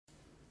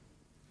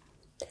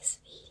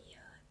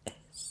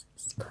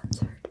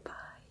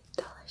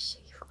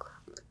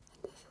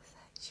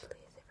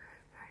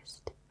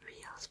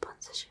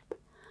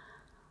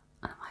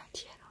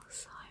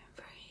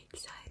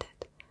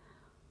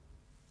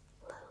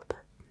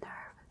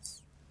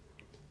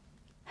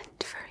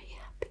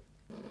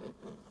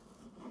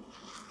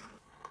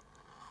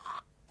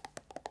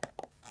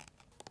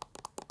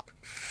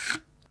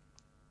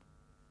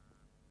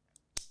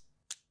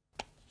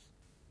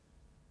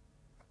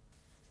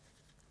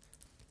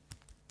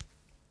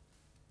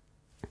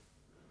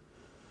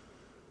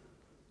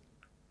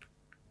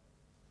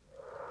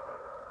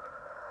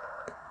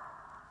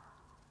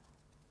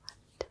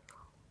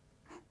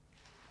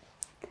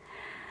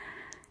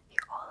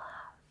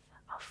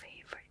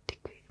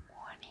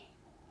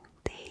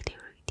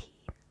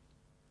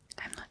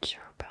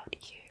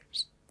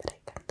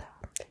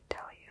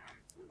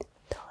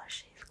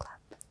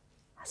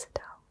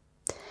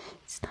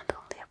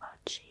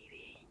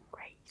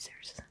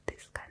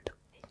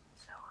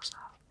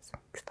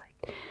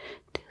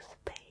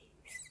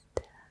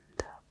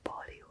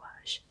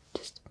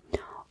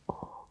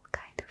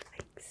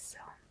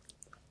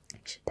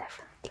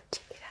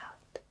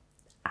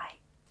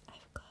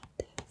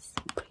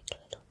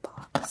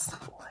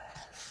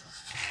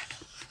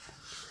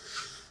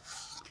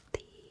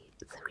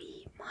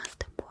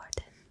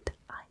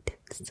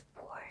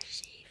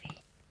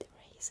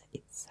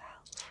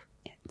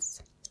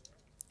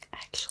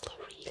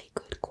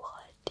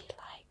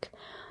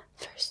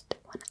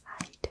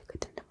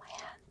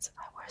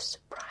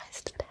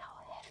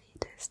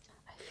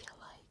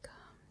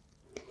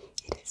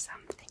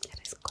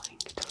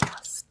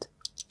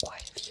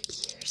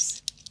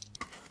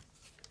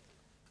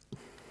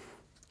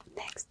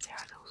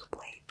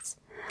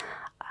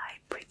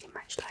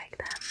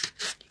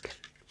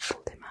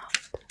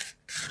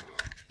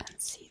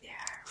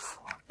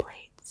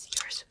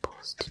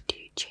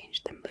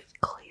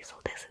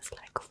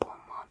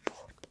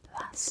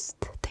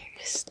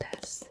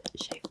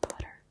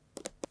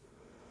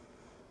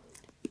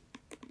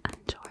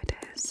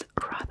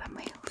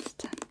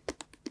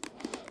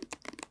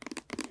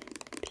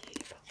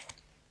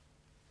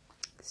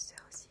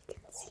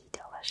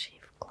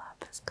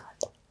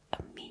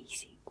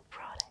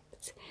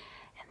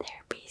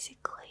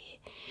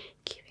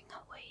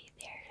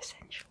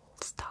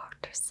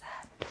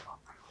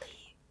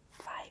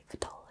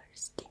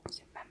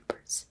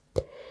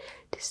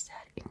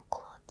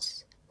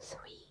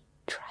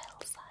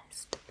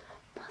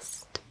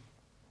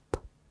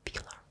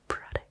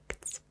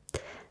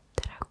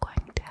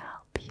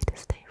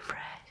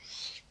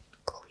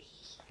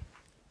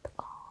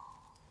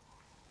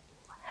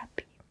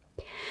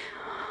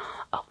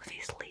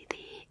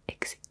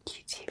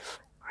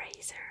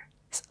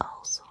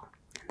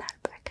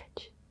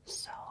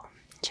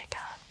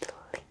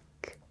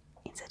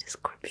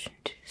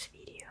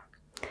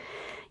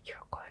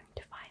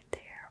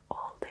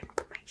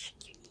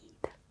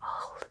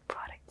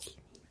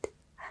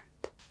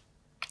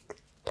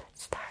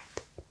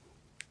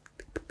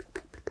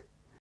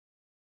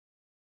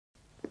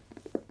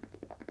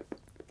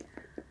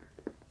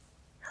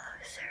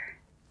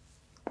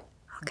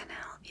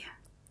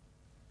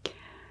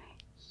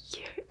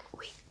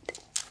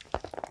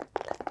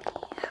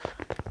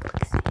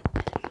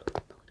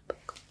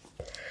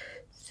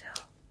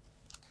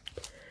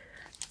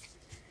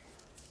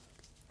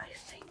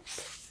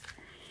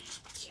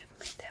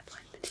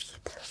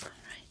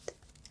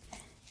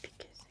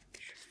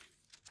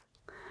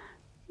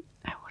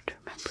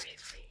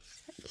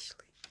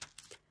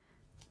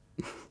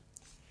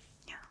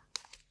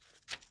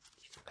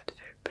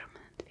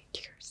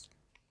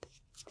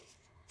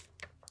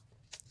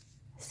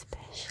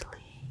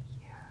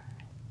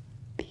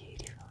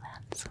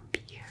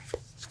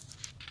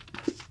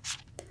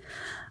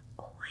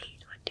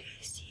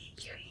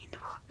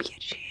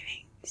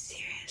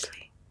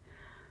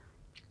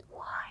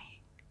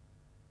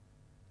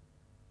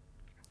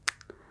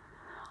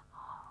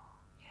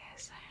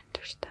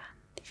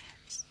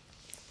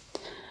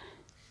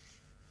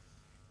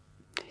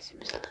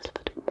seems a little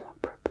bit more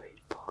appropriate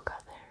for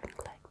gathering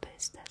like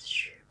this, that's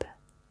true, but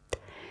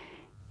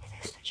it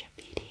is such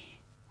a pity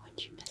when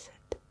you miss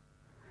it.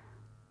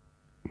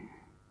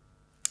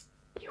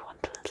 You want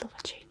a little of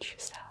a change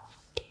yourself,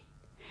 okay?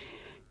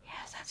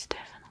 Yes, that's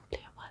definitely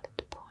a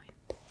valid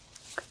point.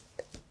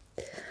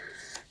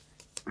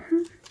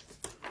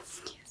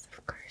 Yes,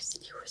 of course,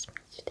 you with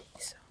me today,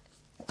 so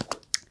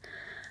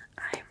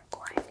I am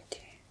going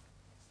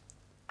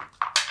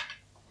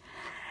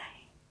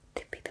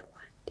to be the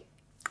one to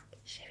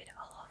shave it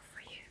all off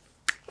for you,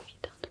 if you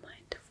don't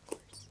mind, of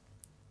course.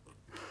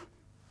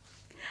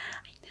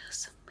 I know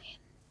some men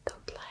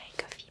don't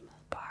like a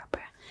female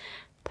barber,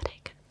 but I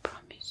can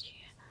promise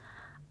you,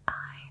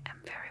 I am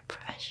very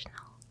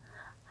professional.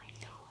 I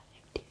know what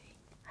I'm doing.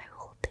 I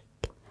will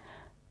take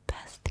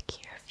best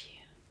care of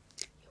you.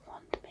 You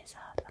won't miss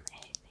out on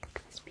anything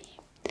with me.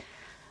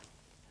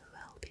 You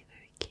will be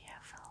very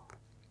careful,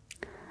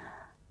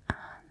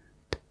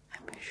 and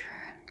I'm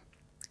sure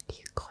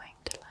you're going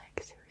to like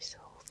the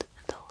result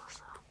and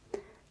also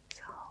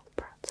the whole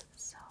process,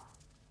 so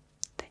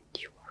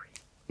don't you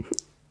worry.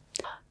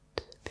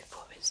 But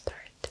before we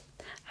start,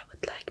 I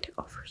would like to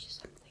offer you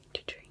something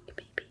to drink,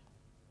 maybe,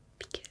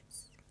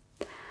 because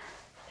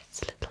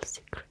it's a little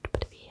secret,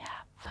 but we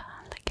have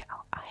like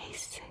our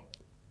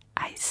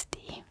iced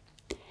tea.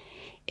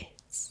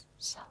 It's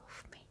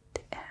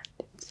self-made, and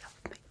it's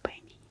self-made by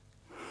me.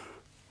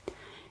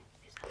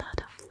 It's a lot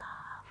of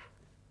love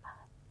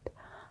and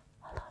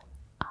a lot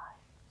of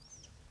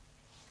ice,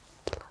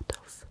 a lot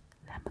of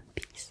lemon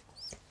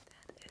pieces.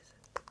 That is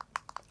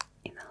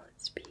it in all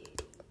its beauty.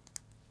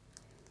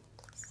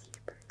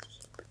 Super,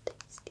 super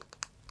tasty.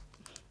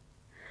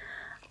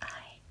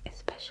 I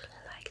especially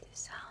like the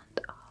sound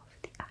of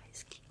the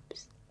ice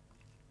cubes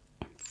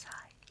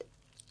inside.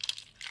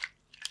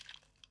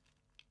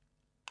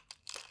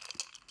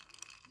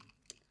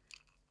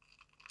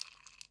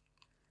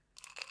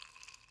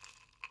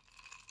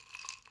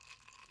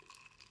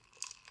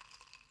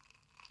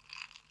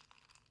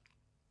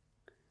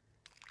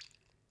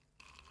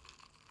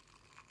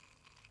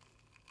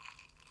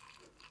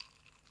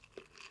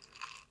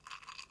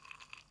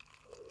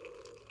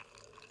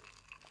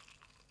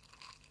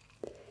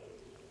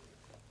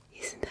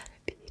 Isn't that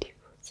a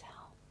beautiful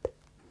sound?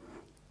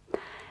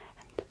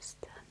 And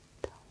just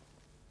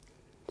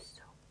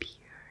so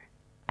pure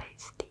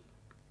iced tea.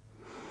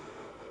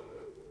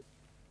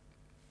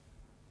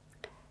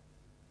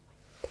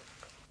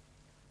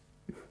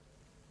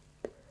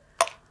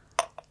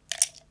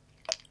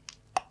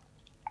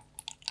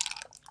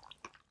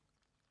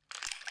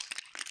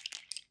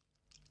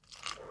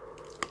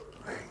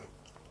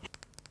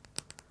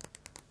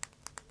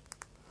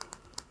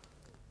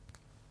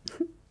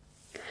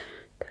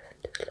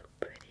 Doesn't it look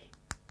pretty?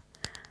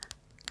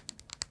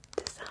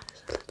 The sound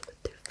is a little bit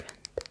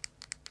different,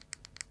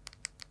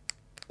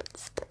 but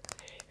still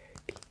very, very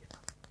beautiful.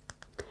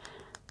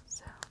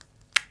 So,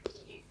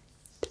 here,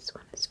 this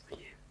one is for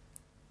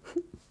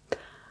you.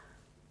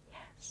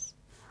 Yes.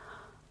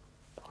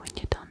 But when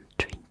you're done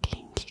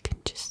drinking, you can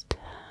just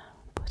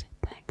put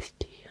it next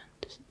to you on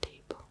the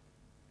table.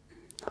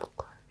 Of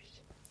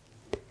course,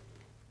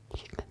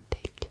 you can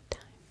take your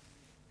time.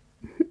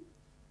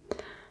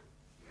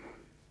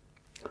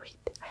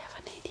 Wait, I have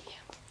an idea.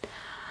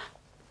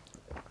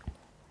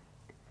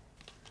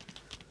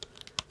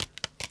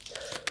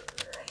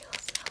 I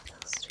also have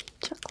those 3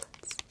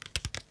 chocolates.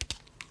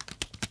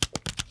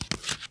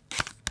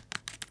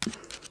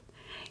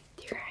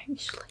 They're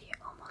actually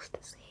almost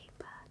the same,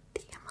 but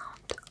the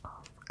amount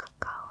of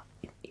cacao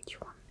in each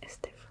one is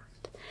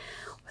different,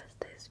 with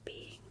this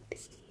being the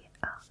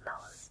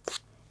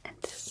lowest and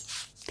this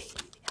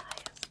being the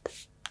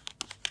highest.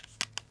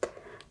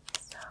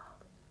 So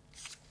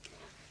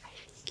I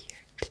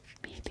figured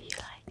maybe you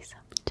like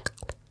some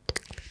chocolate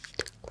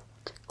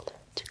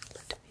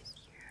with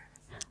your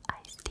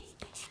iced tea,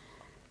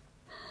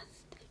 and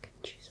you can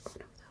choose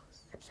one of those.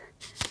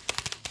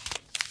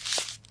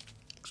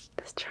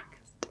 The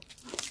strongest.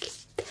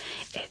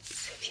 Okay. It's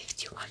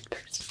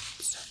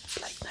 51%, so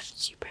it's like not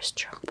super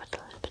strong, but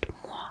a little bit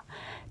more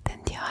than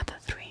the other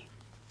 3.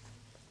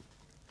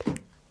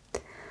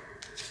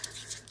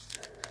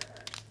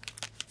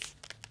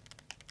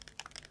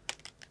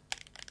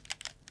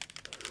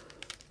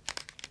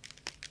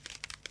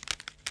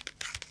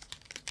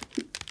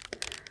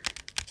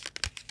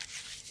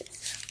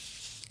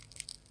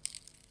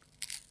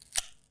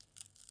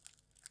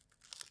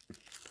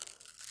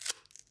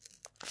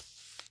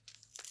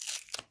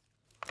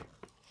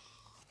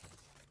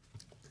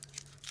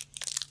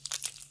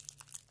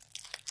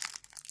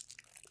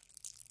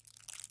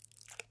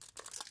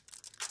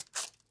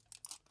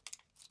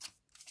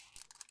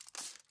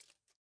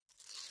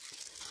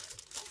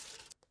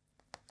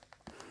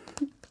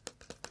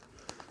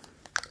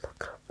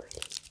 Look how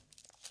pretty.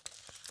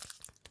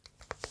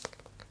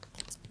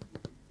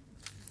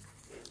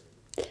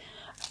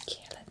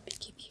 Okay, let me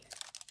give you a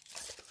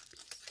little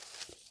piece,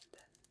 and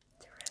then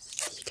the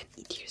rest you can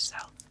eat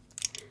yourself.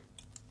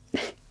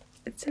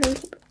 It's a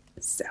little bit,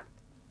 so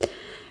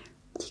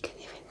you can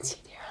even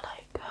see there are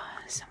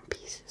like some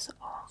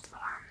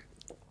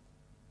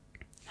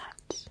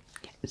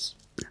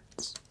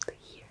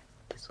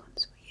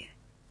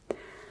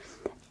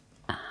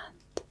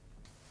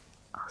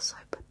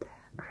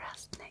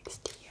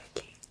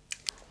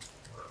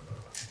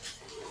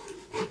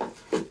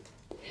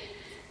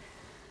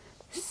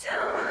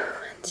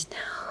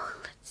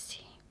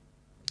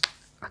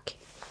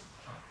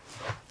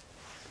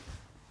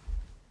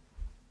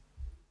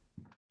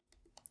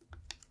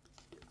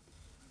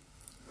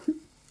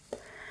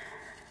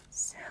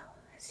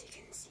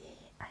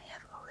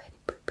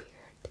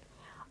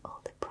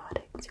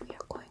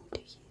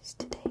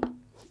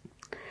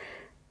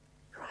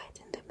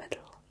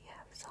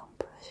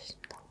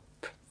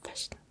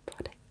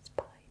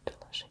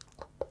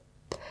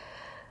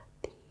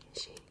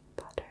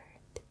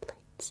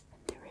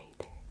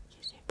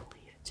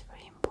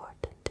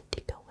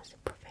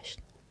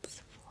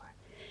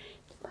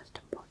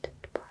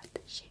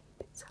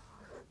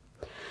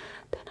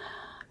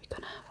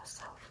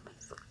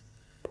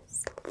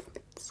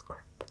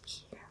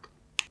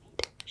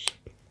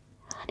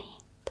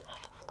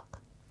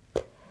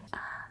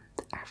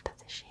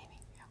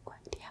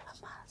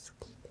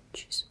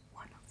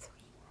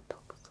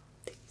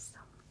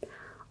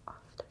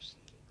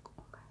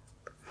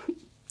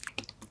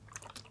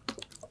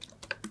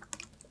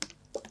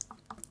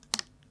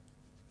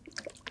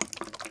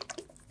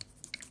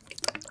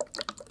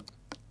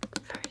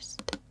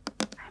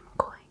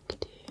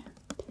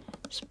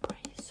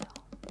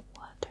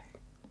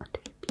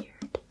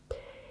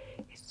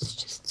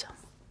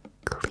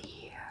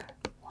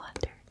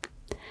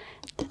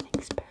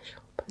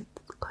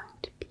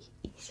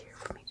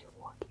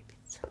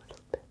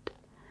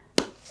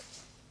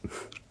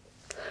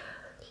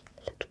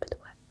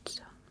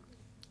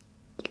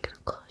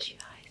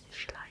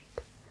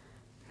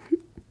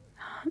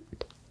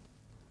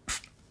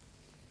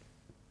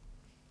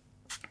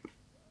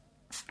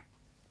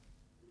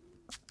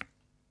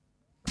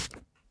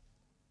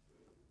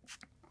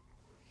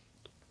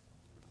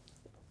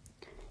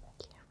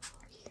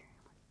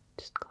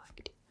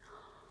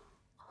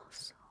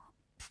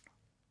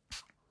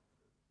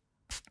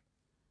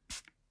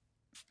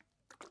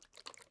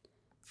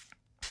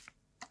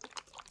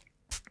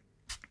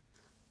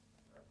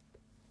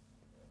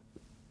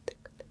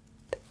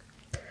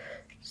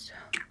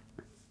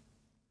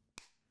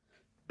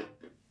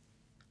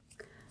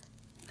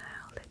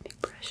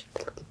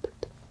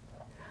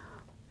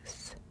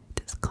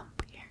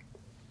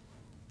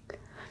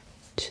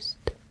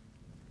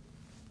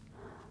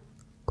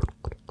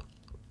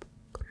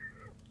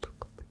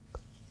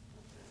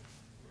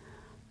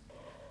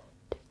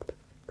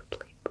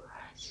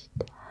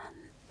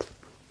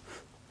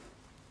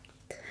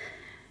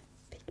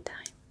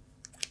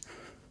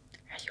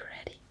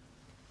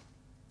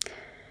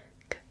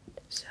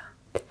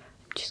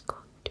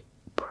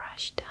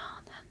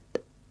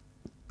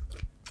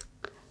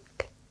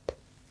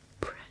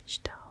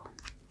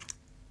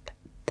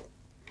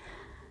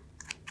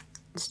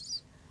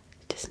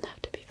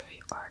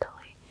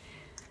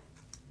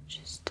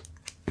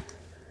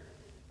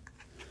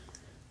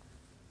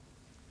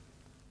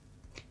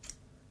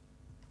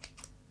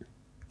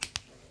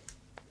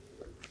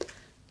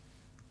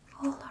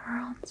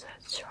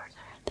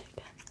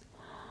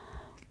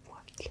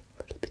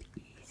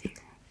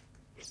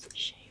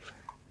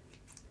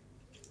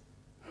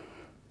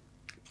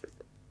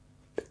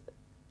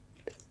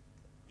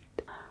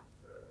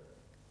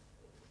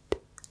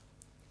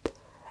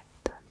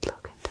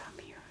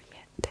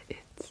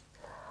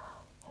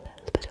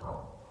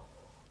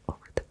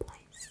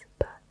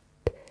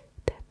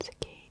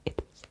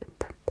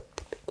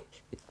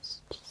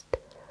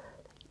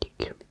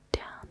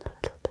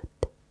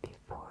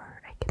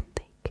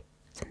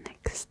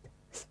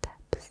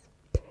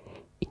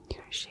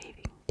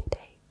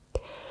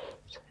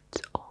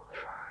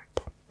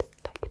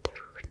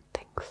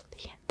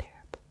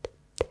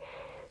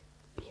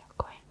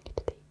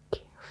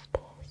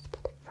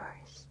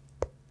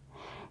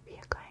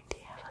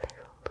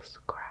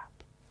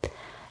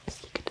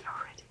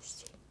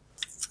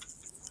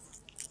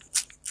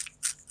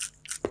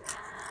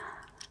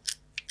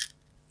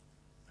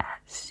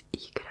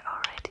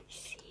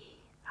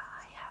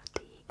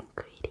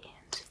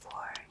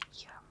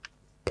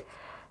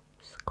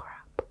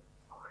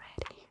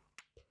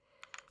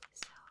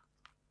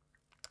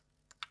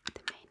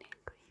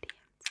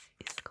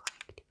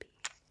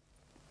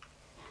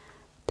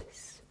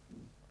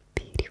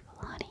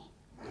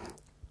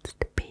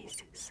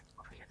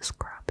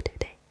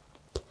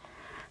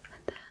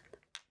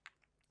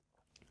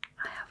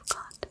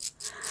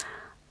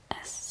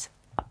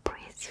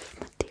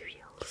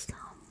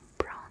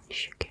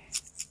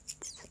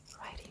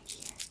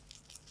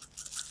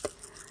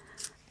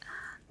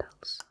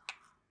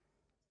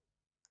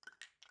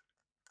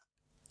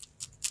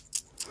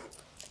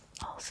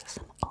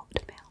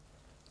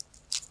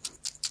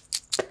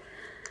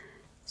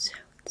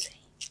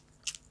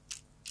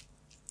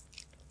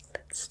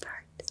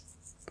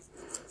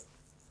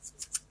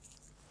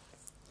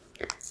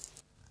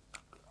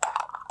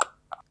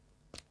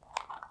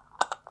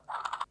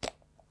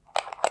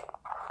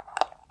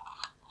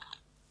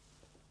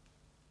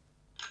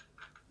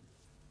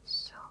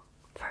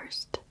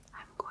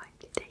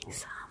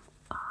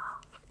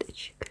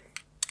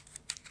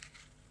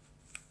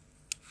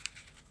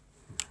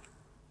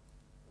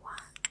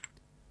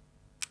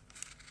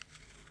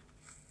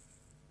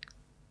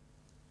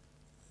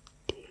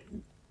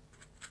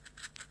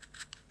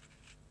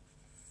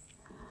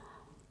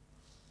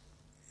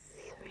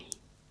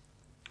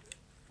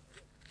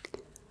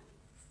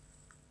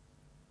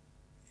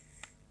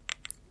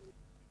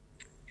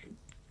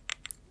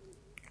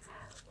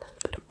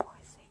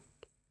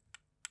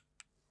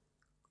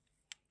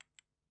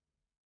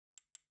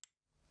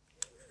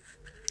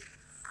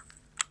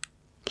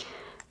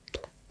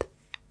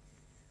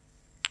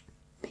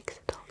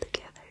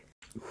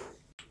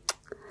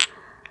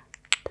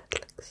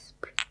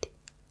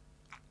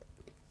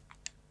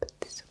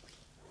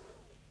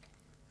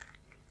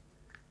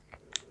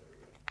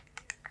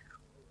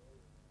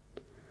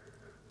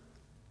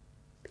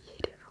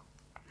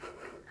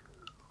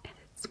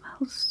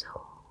smells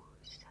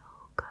so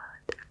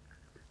good.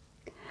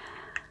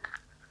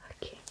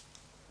 Okay.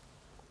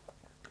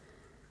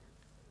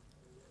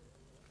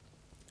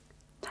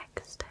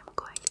 Next, I'm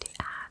going to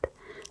add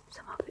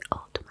some of the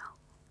oatmeal.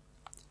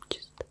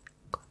 Just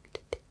going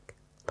to take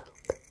a little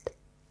bit.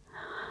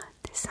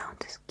 The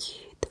sound is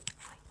cute.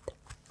 Wait.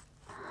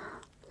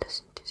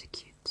 Listen to the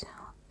cute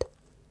sound.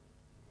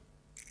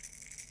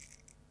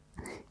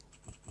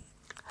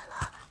 I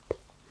love it.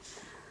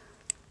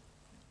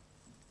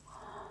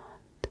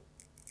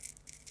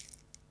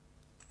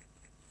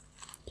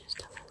 And just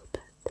a little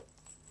bit.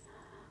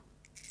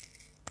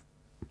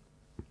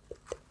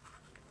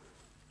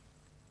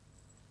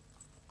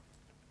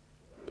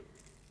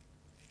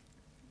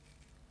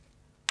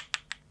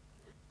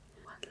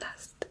 One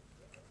last.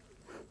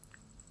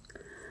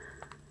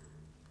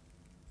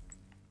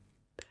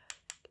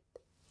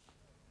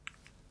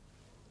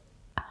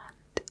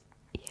 And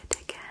yet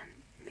again,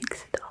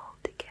 mix it all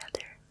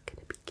together.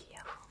 Gotta be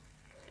careful.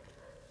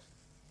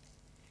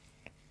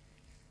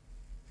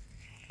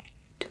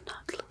 Do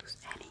not lose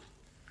any.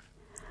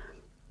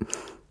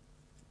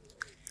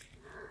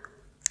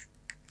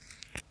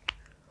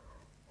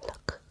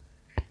 Look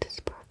at this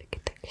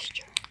perfect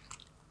texture.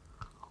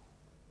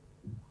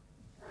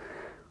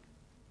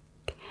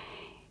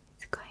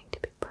 It's going to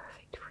be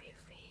perfect for your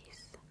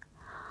face.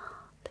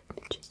 Let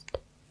me just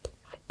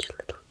fetch a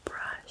little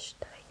brush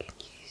that I can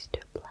use to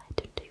apply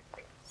it to your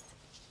face.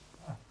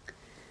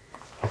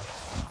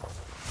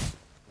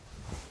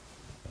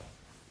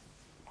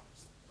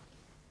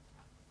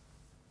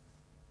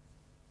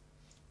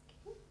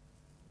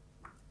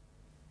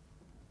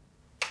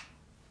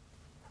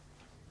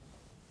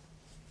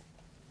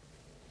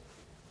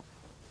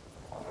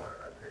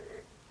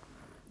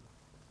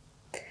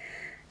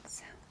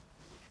 So,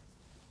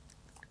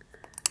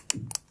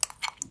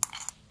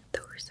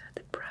 those are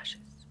the brushes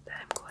that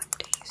I'm going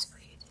to use for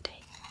you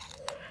today.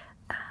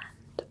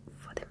 And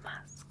for the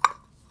mask,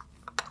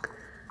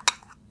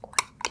 I'm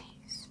going to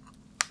use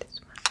this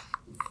one.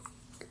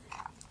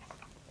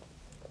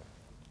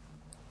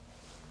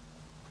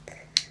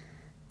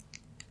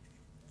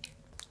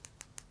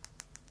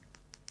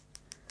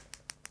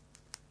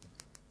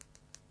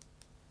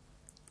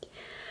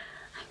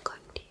 I'm going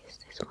to use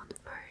this one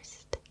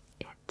first.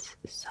 It's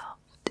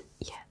soft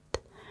yet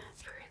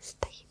very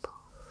stable,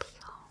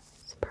 so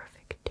it's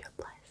perfect to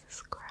apply the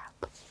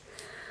scrub.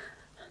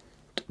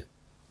 And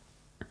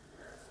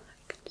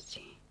I can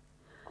see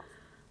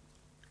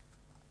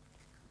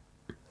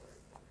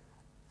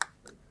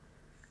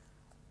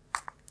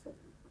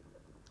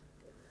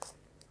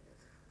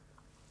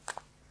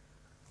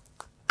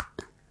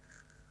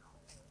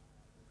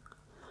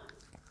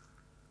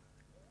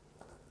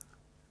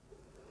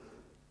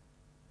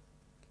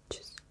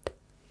just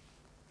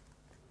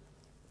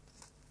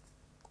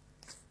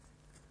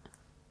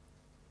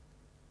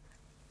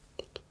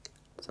taking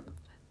some of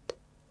it.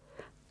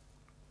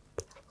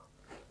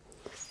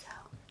 So,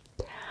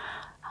 and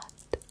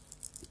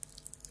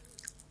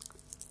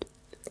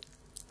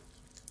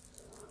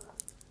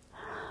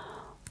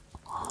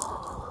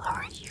all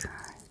over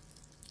your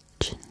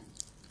chin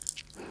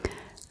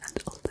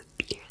and all the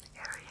beard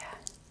area.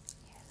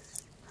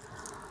 Yes.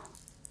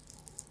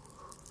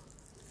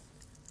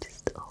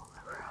 Just all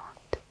around,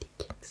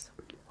 taking some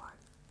more.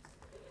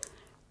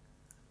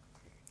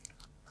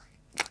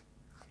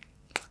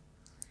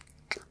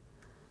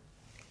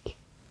 Okay.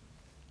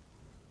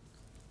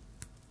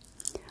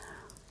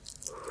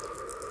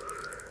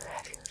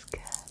 That feels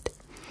good.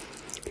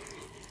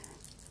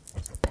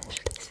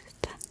 Especially this is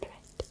done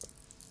right.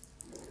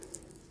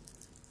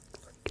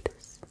 Like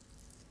this.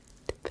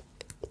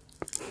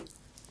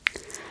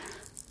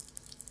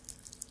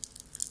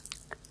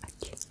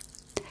 Okay.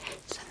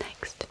 So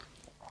next,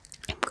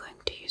 I'm going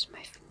to use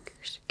my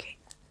fingers. Okay.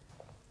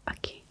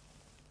 Okay.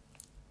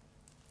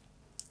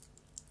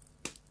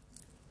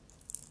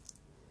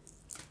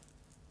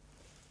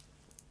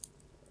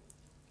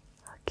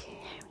 Okay,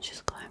 I'm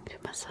just going to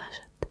massage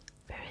it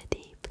very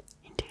deep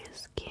into your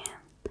skin.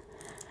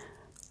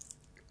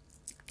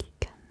 You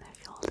can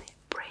feel the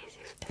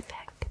abrasive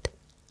effect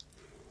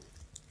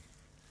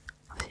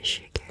of the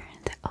sugar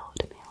and the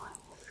oatmeal on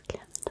your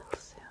skin,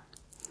 also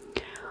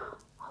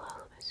a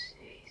little bit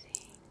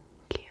soothing,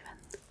 even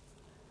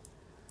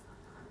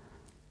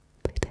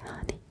with the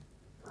honey.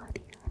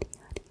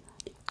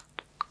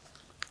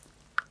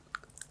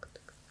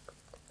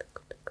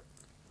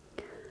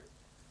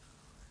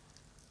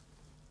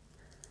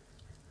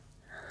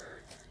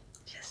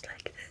 Just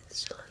like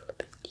this, a little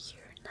bit to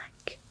your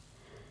neck.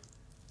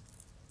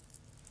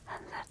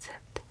 And that's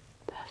it.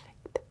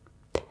 Perfect.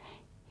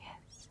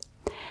 Yes.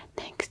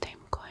 Next, I'm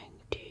going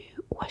to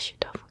wash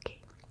it off, okay?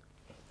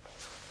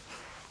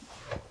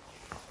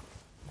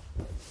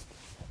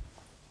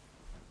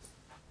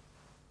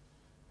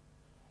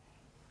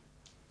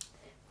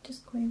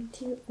 Just going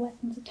to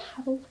weten the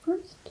towel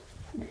first.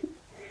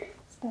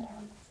 It's better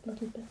when it's a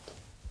little bit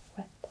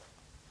wet.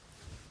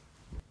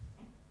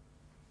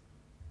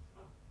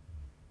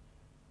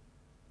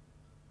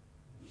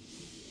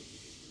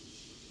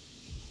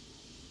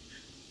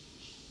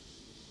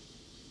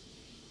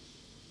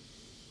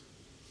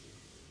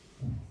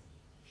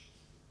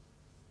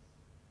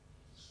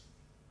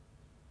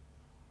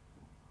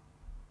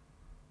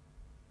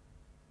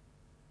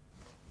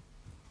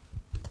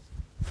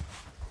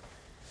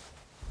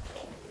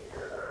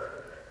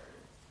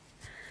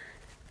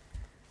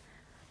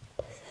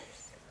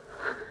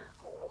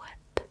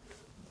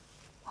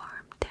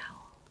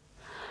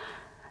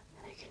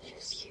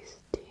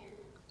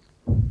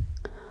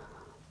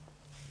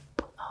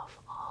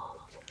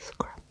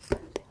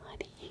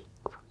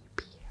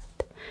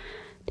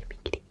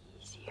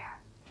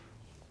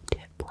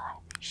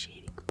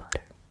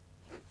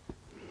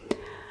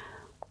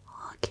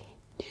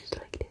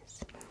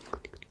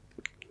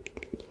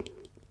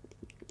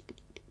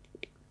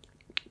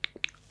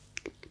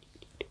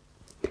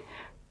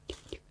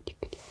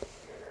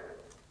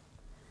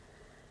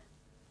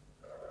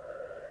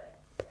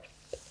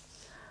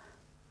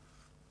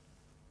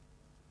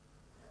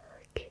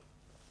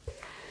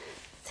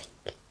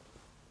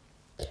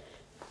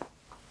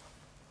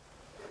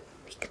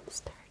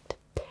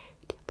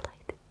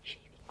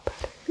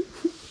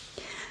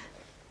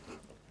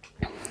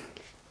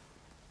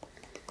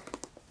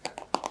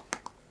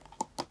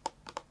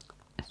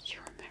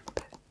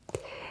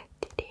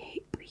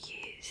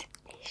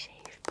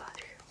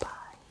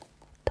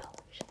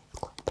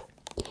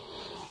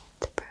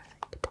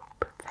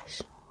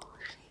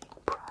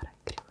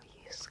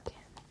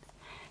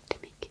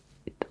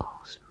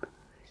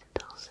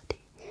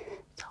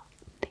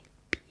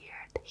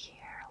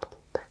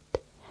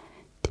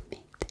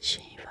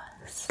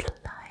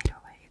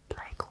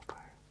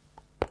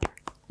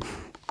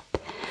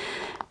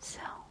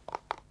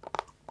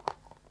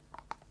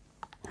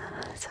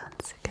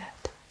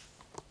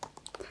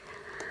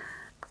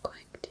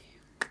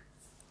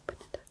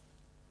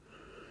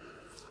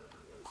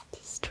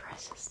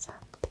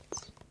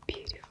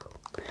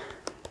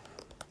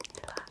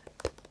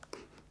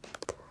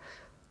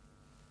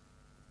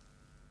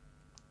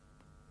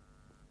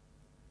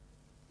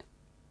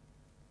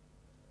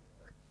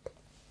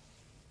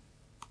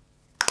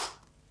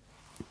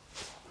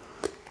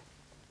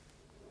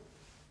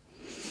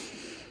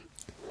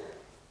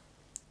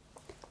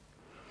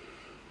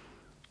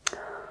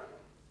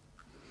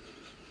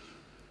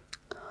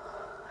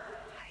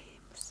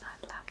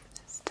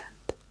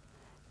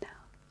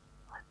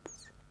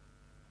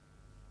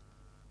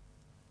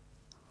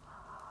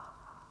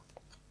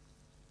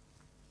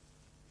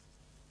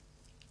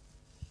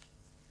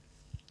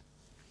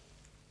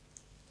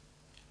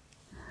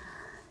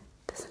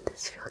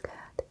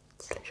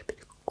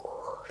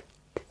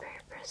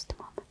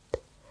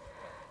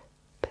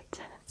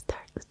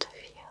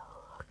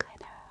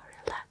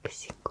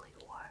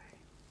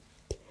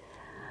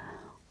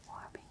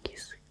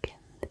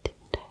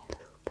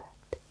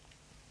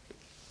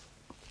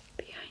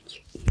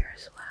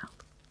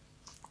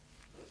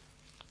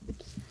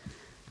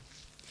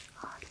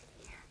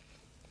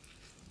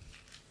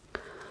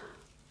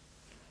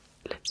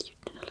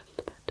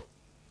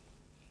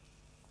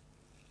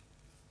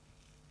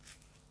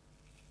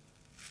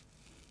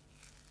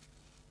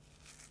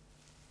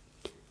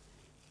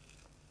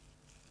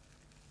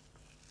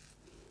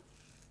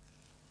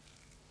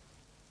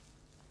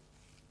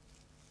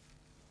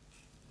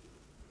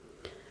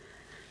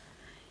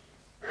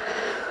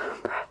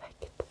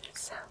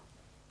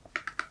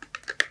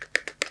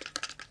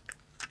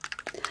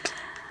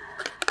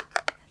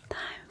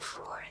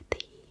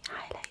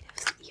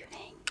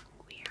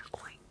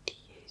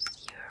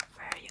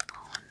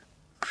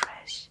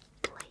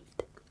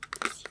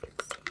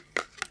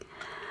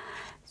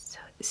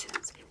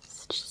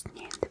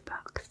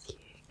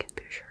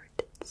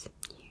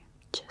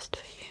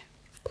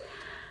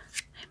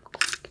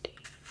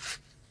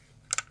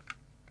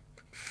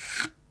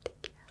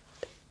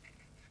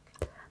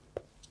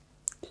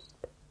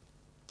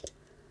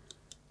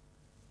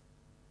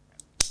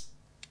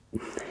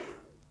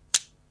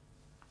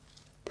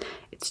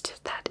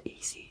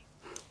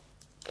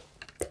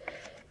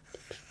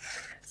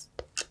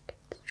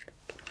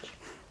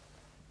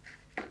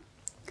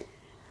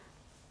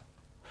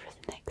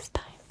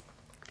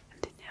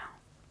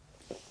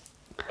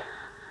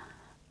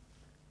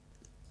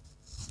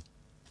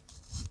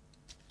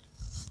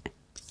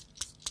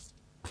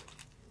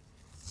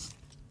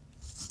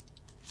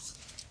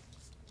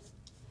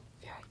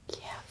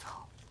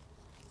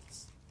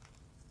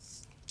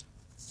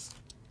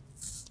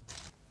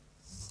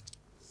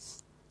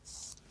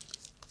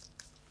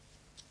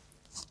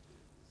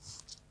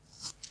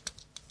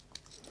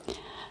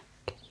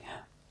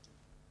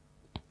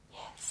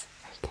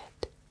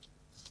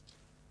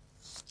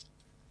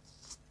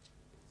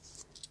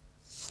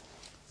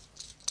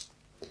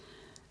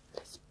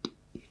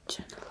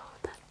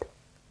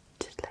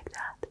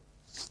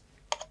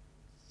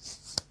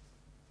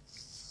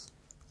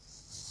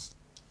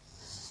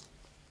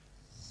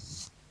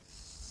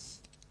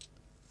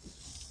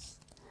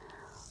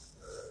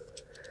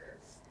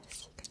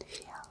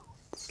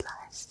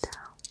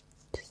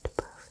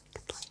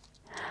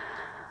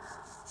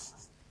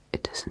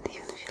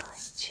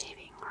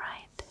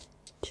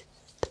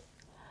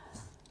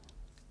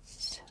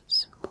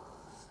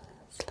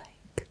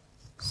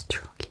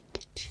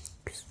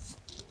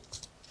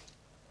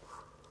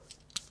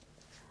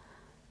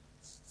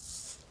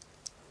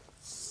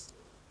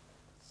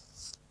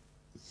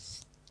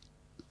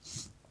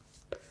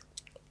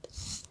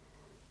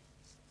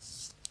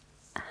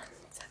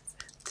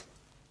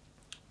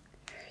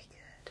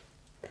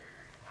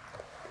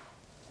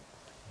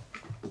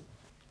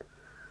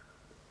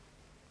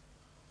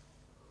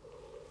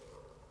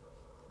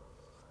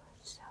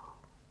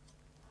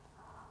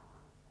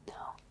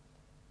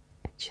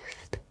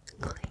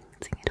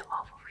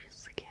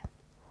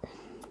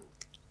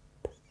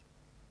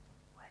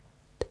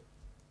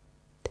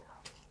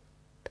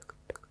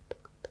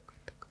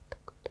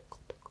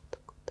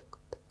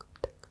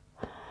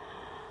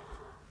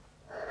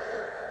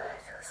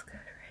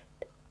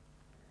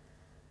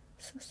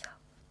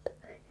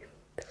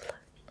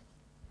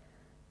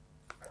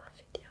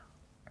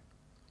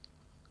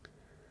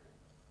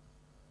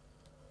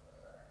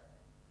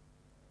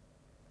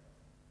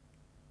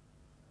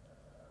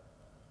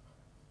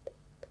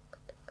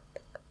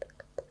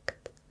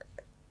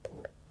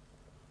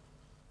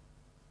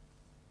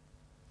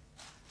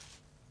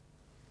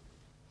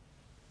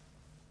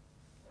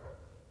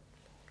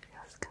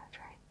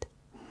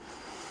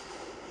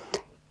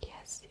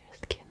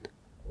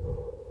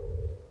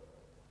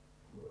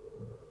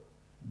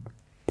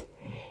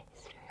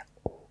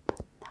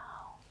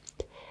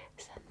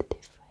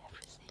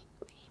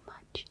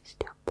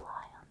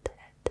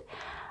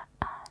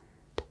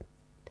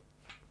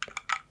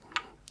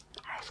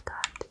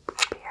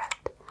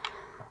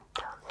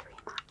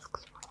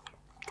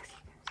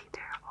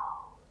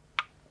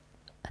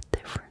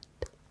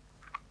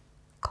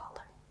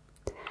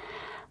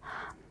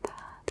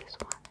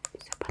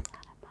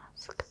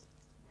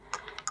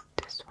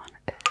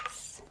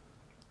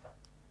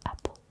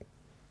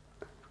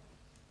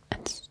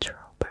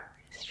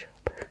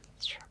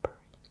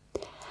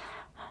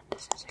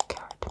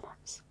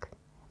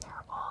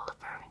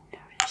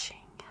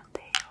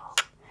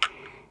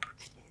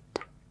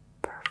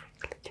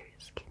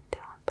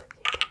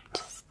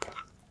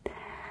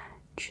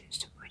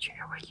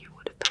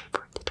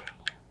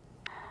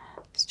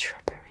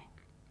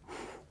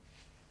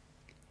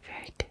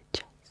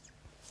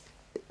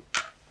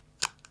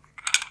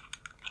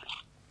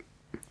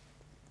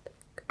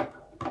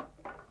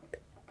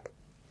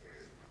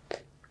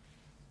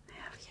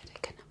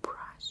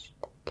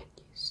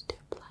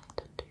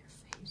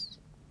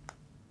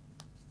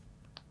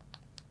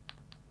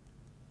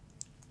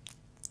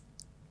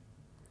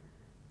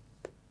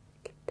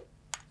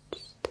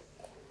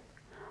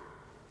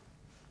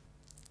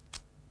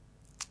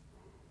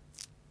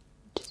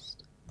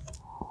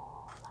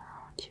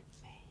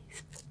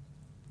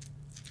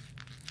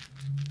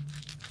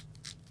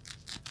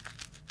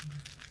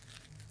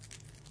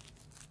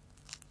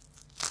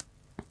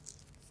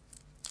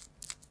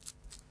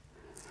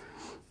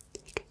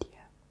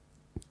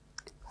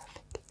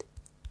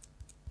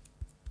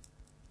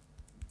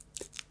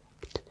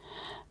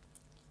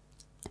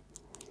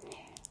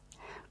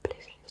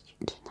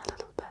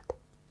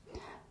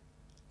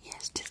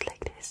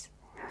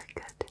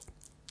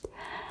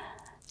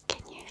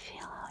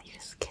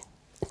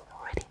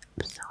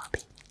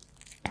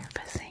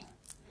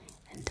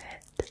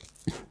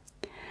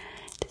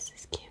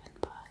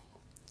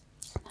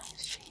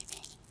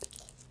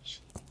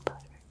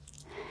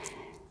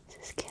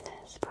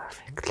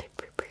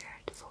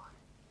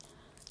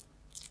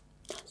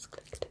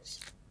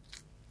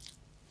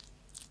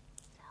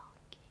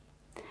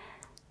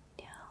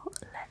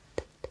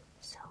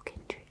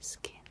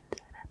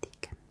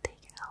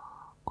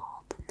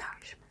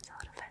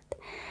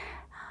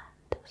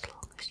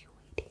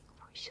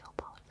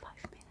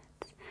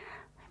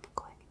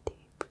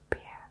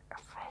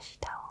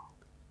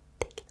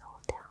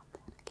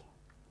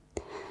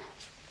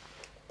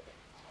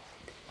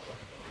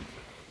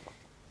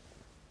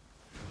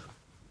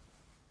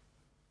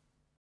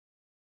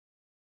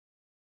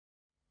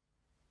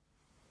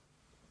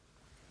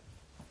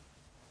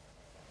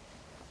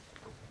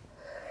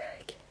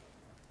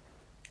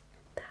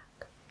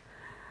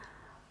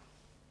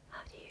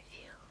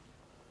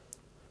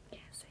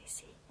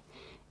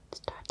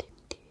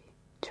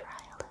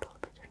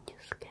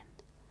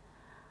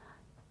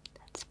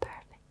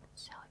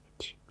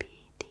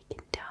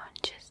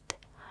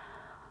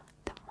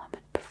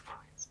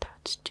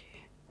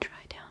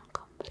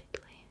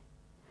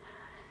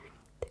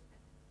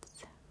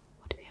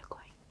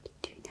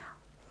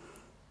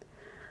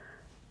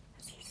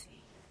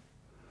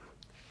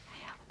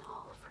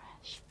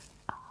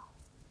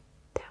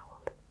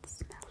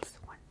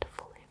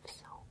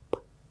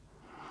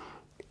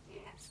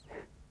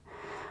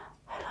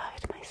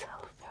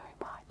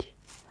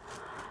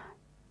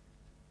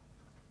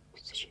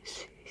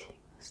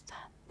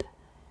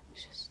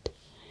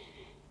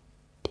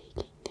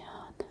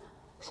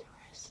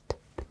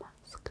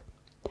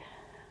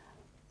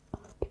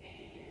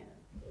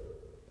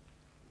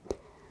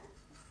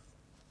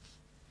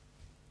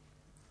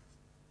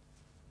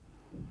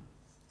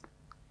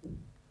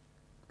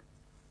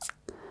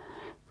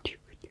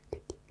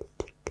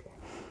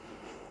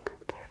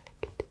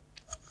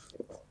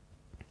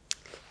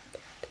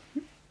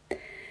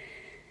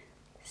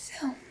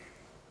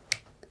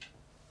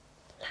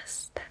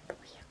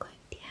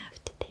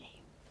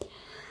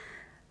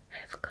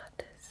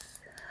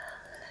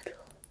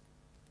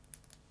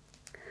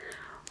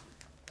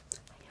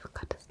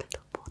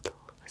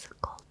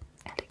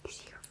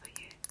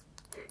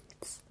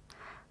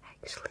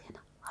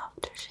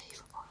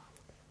 aftershave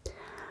oil,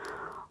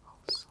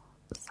 also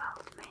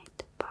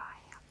self-made by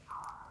our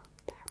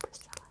barber.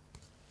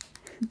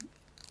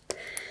 And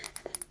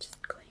I'm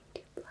just going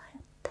to apply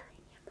a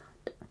tiny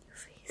amount on your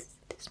face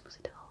to smooth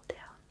it all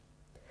down.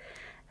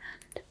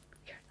 And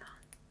you're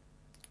done.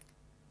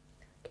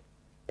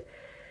 Okay.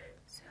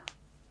 So I'm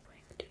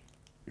going to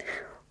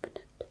open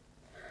it.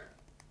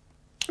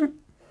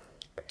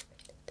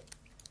 Perfect.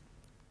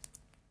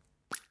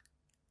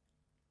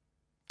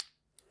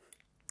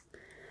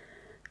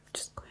 I'm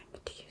just going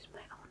to use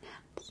my own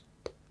hands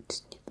and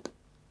snip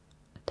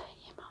a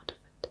tiny amount of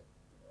it.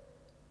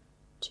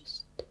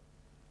 Just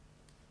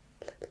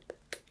a little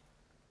bit.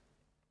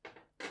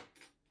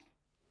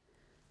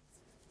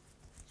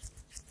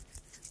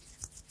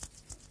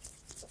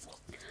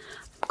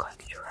 I'm going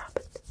to rub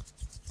it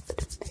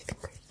between my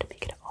fingers to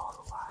make it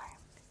all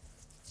warm.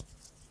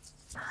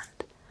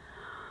 And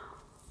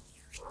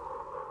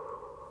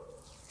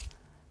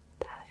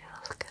that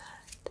feels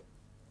good.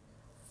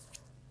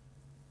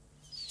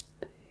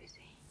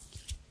 Smoothing.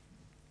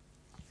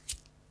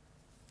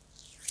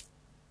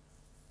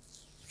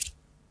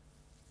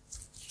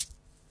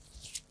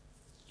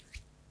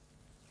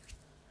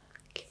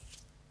 Okay.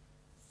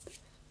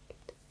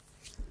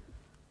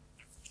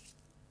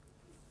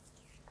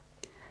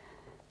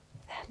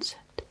 That's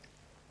it.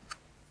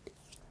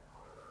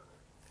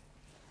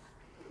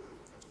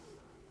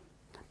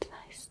 That's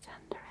nice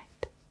and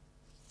right.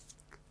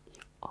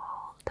 You're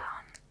all done.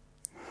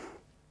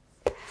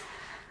 I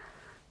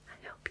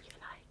hope you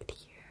liked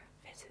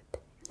your visit in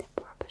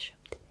the barber shop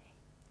today.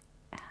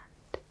 And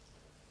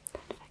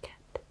don't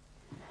forget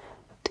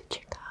to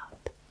check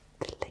out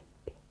the link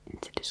in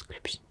the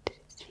description